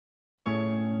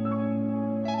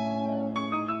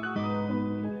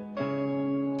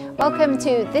Welcome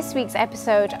to this week's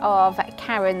episode of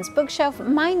Karen's Bookshelf.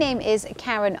 My name is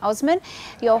Karen Osman,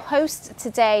 your host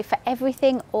today for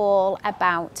everything all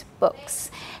about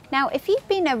books. Now, if you've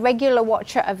been a regular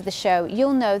watcher of the show,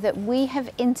 you'll know that we have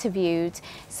interviewed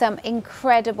some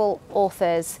incredible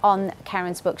authors on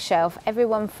Karen's Bookshelf.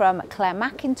 Everyone from Claire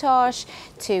McIntosh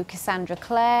to Cassandra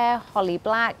Clare, Holly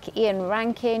Black, Ian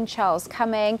Rankin, Charles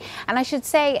Cumming. And I should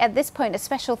say at this point, a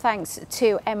special thanks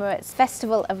to Emirates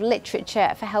Festival of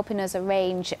Literature for helping us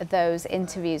arrange those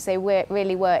interviews. They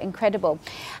really were incredible.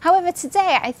 However,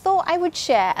 today I thought I would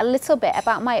share a little bit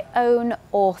about my own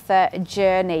author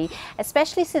journey,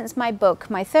 especially since my book,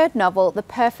 my third novel, The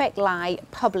Perfect Lie,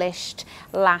 published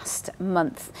last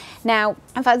month. Now,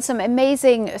 I've had some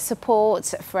amazing support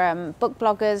from book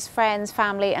bloggers, friends,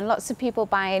 family, and lots of people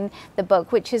buying the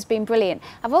book, which has been brilliant.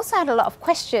 I've also had a lot of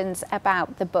questions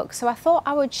about the book, so I thought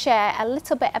I would share a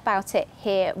little bit about it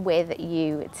here with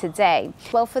you today.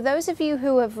 Well, for those of you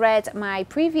who have read my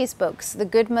previous books, The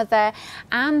Good Mother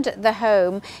and The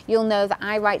Home, you'll know that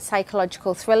I write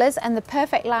psychological thrillers, and The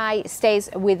Perfect Lie stays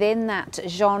within that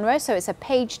genre, so it's a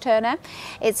page turner.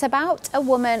 It's about a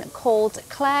woman called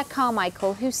Claire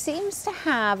Carmichael who seems to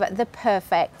have the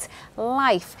perfect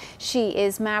life. She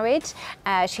is married,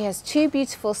 she has two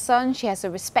beautiful sons, she has a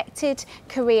respected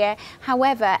career.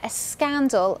 However, a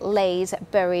scandal lays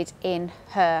buried in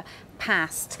her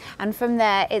past, and from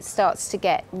there it starts to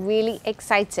get really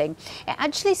exciting. It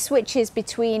actually switches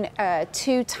between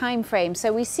two time frames,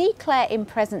 so we see Claire in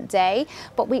present day,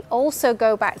 but we also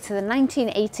go back to the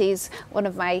 1980s, one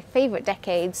of my favorite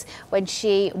decades, when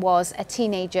she was a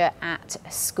teenager at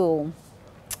school.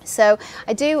 So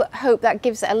I do hope that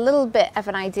gives a little bit of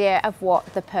an idea of what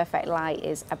The Perfect Lie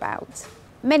is about.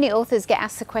 Many authors get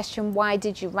asked the question, why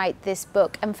did you write this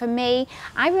book? And for me,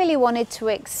 I really wanted to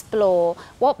explore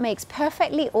what makes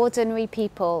perfectly ordinary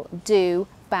people do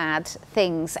bad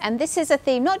things. And this is a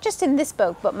theme not just in this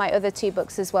book, but my other two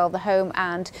books as well, The Home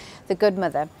and The Good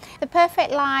Mother. The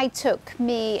Perfect Lie took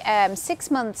me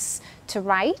 6 months to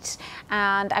write,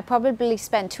 and I probably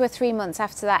spent 2 or 3 months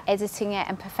after that editing it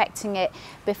and perfecting it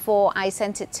before I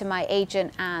sent it to my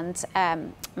agent and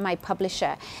my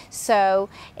publisher. So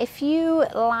if you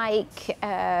like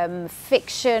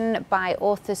fiction by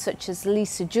authors such as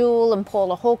Lisa Jewell and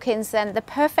Paula Hawkins, then The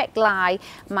Perfect Lie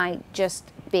might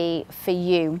just be for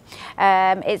you.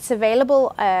 It's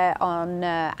available on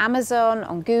Amazon,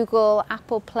 on Google,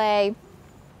 Apple Play.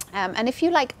 And if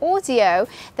you like audio,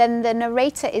 then the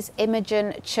narrator is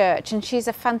Imogen Church, and she's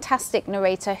a fantastic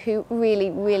narrator who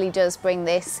really does bring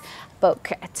this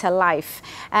book to life.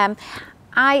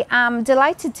 I am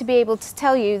delighted to be able to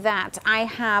tell you that I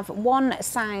have one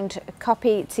signed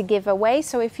copy to give away.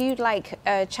 So if you'd like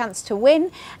a chance to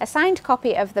win a signed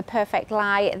copy of The Perfect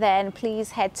Lie, then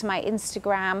please head to my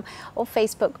Instagram or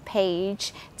Facebook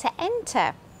page to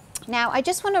enter. Now, I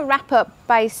just want to wrap up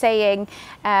by saying,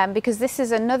 because this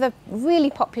is another really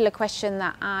popular question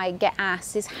that I get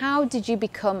asked, is how did you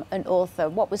become an author?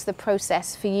 What was the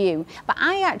process for you? But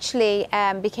I actually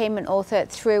became an author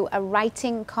through a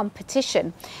writing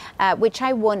competition, which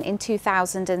I won in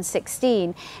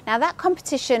 2016. Now, that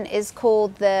competition is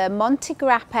called the Monte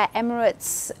Grappa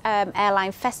Emirates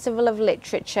Airline Festival of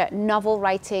Literature Novel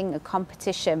Writing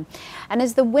Competition. And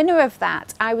as the winner of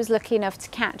that, I was lucky enough to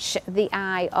catch the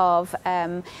eye of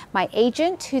my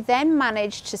agent, who then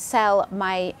managed to sell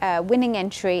my winning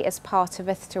entry as part of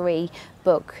a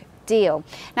 3-book deal.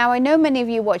 Now, I know many of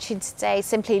you watching today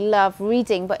simply love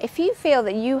reading, but if you feel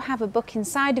that you have a book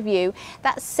inside of you,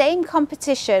 that same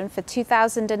competition for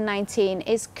 2019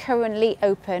 is currently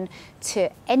open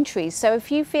to entries. So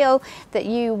if you feel that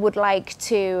you would like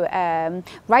to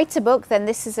write a book, then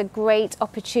this is a great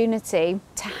opportunity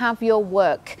to have your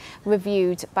work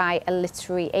reviewed by a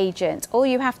literary agent. All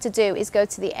you have to do is go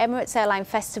to the Emirates Airline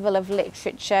Festival of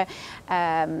Literature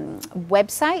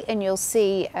website, and you'll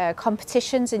see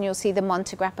competitions, and you'll see the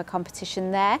Monte Grappa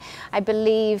competition there. I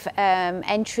believe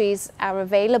entries are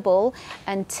available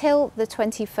until the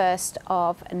 21st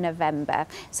of November.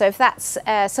 So if that's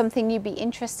something you'd be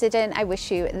interested in, I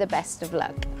wish you the best of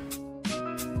luck.